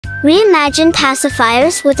Reimagine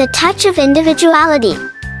pacifiers with a touch of individuality.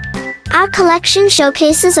 Our collection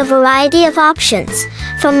showcases a variety of options,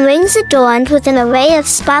 from rings adorned with an array of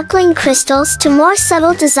sparkling crystals to more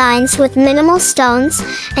subtle designs with minimal stones,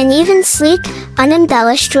 and even sleek,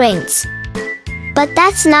 unembellished rings. But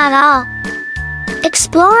that's not all.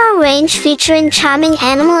 Explore our range featuring charming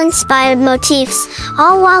animal-inspired motifs,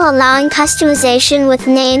 all while allowing customization with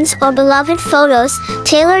names or beloved photos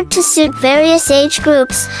tailored to suit various age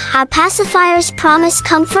groups. Our pacifiers promise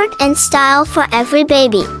comfort and style for every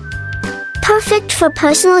baby. Perfect for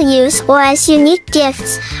personal use or as unique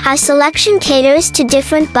gifts, our selection caters to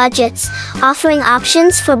different budgets, offering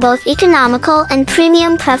options for both economical and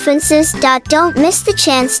premium preferences. Don't miss the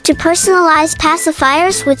chance to personalize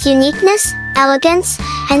pacifiers with uniqueness, elegance,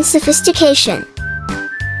 and sophistication.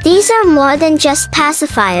 These are more than just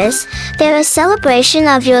pacifiers, they're a celebration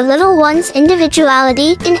of your little one's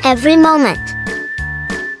individuality in every moment.